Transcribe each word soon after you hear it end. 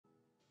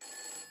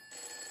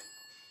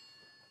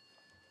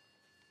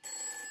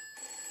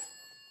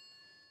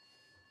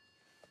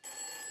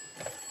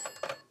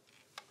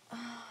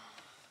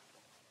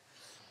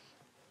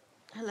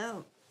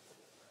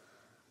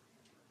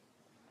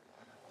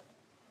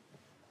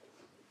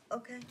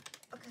Okay,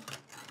 okay.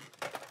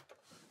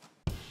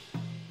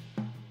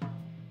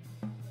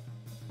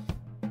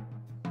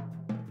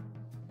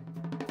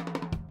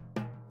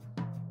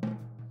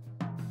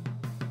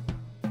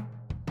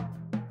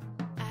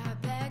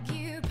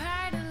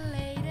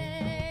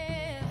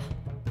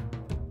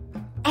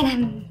 And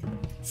I'm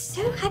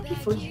so happy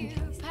for you.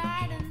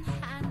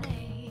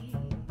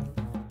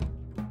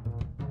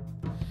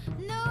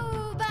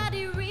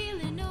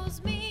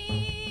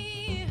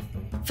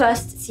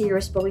 First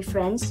serious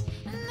boyfriends,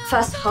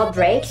 first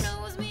heartbreaks,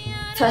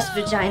 first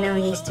vaginal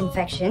yeast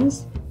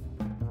infections.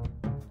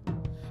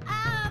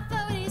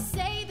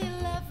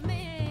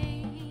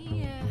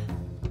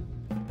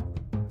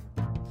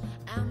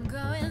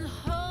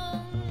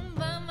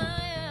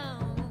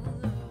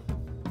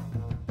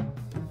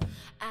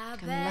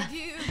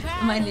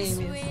 My name is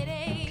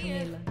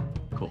Camilla.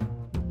 Cool.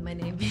 My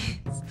name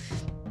is...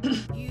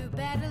 You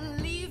better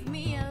leave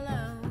me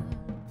alone.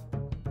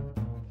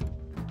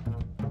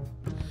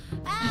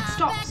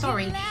 Stop,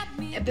 sorry.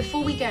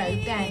 Before we go,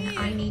 Ben,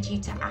 I need you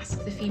to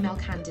ask the female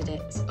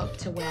candidate up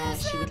to where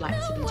she would like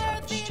to be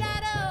touched.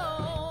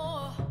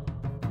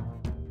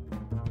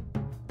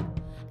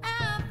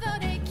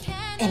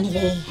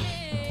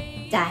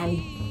 Emily,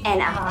 Dan,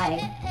 and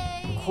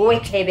I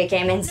quickly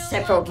became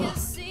inseparable.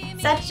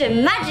 Such a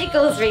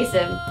magical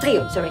threesome.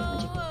 Trio, sorry,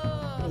 magical.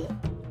 Trio.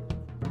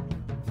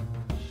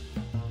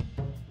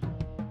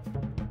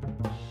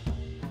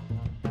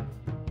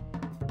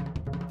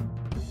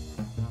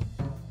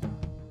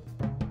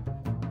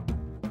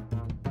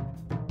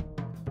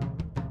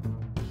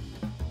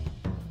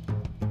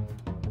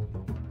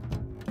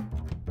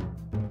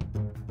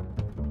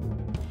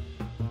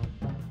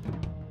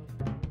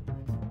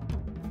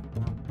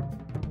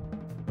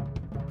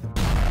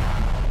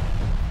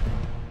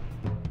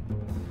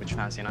 Would you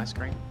fancy an ice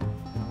cream?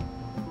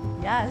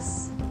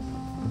 Yes.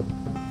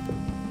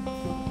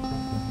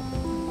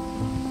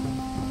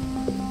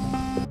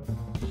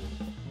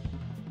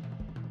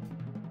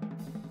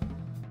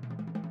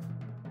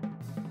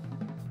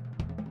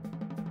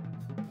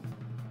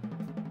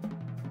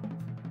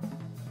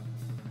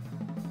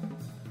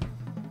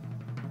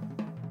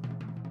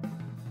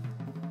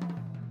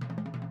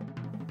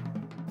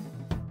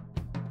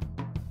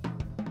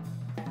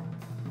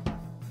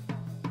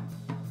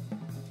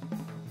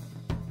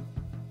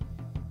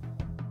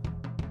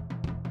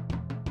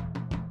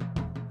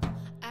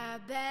 I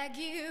beg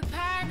your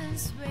pardon,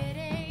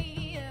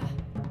 sweetie.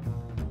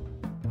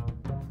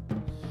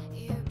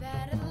 You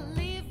better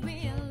leave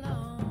me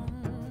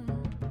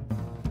alone.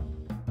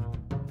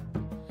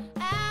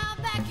 I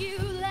beg you,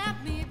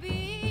 let me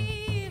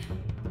be.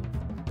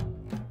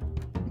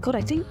 God,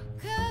 I think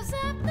 'Cause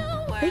I'm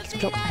nowhere He's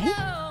blocked me.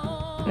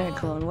 No,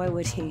 come on, why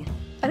would he?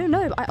 I don't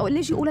know.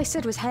 Literally all I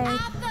said was, "Hey,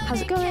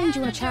 how's it going? Do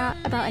you want to chat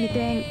about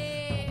anything?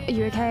 Are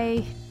you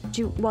okay?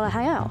 Do you want to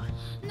hang out?"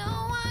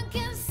 No one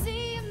can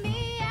see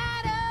me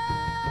at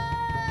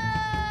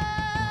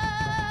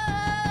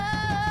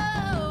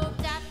all.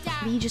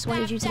 We just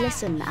wanted you to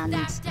listen and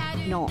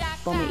not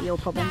vomit your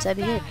problems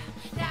over you.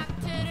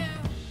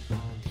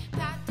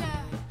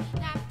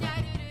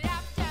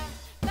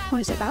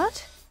 What is it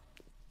about?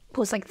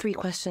 Well, it's like 3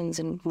 questions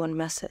and 1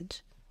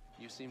 message.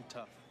 You seem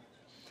tough.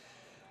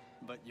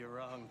 But you're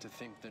wrong to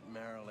think that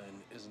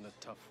Marilyn isn't a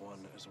tough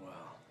one as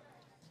well.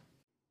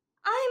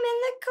 I'm in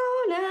the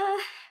corner,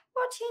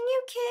 watching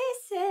you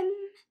kiss him.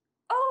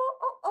 Oh,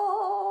 oh,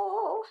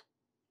 oh.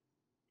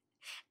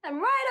 I'm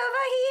right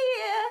over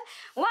here.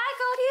 Why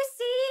can't you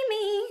see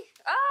me?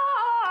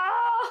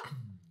 Oh.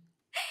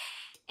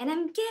 And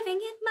I'm giving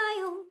it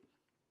my all.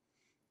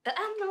 But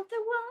I'm not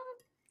the one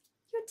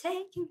you're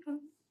taking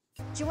home.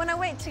 Do you want to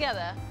wait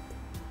together?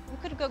 We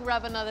could go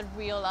grab another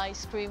real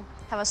ice cream,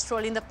 have a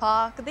stroll in the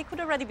park. They could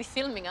already be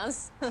filming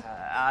us.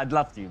 I'd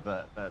love to,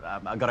 but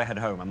I gotta head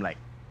home. I'm late.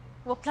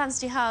 What plans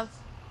do you have?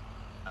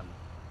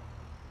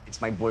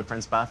 It's my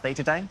boyfriend's birthday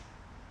today.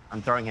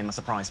 I'm throwing him a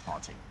surprise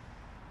party.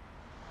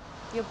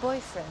 Your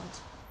boyfriend?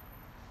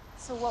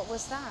 So what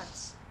was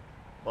that?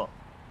 What?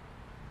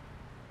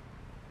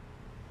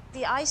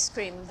 The ice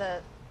cream,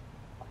 the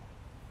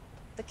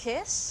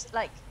kiss?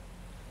 Like,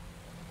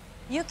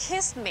 you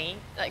kissed me,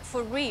 like,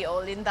 for real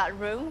in that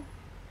room?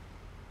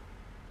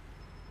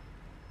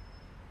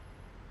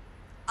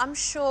 I'm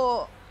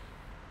sure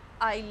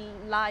I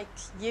like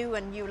you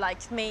and you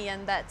like me,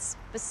 and that's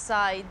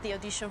beside the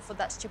audition for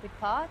that stupid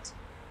part.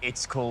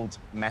 It's called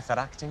method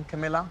acting,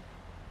 Camilla.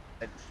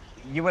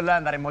 You will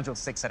learn that in Module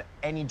 6 at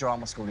any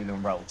drama school you'll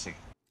enroll to.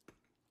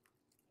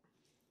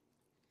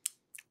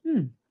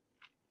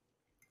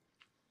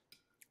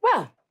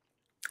 Well,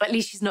 at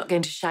least she's not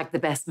going to shag the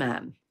best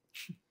man.